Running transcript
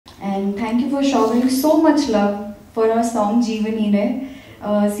and thank you for showing so much love for our song Jeevanine.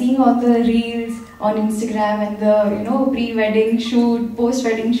 Seeing all the reels on Instagram and the pre-wedding shoot,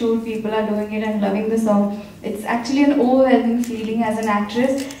 post-wedding shoot, people are doing it and loving the song. It's actually an overwhelming feeling as an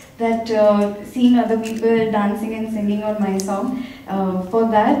actress that seeing other people dancing and singing on my song. For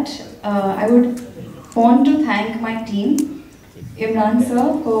that, I would want to thank my team, Imran sir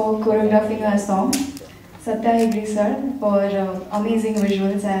for choreographing our song, Satya Hegde sir for amazing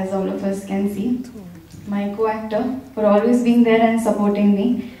visuals as all of us can see, my co-actor for always being there and supporting me,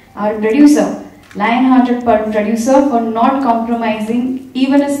 our producer, lion-hearted producer for not compromising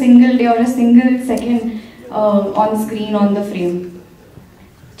even a single day or a single second on screen, on the frame.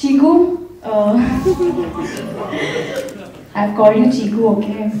 Chiku, I've called you Chiku,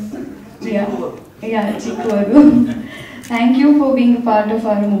 okay? Yeah, Chiku. Thank you for being a part of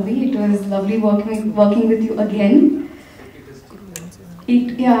our movie. It was lovely working with you again.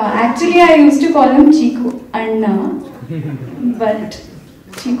 Actually I used to call him Chiku Anna, but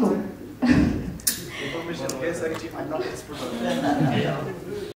Chiku.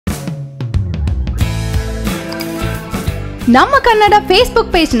 Namma Kannada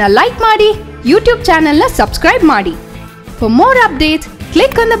Facebook page na like ಮಾಡಿ, YouTube channel na subscribe ಮಾಡಿ. For more updates,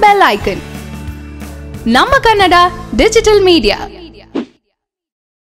 click on the bell icon. Namma Kannada Digital Media.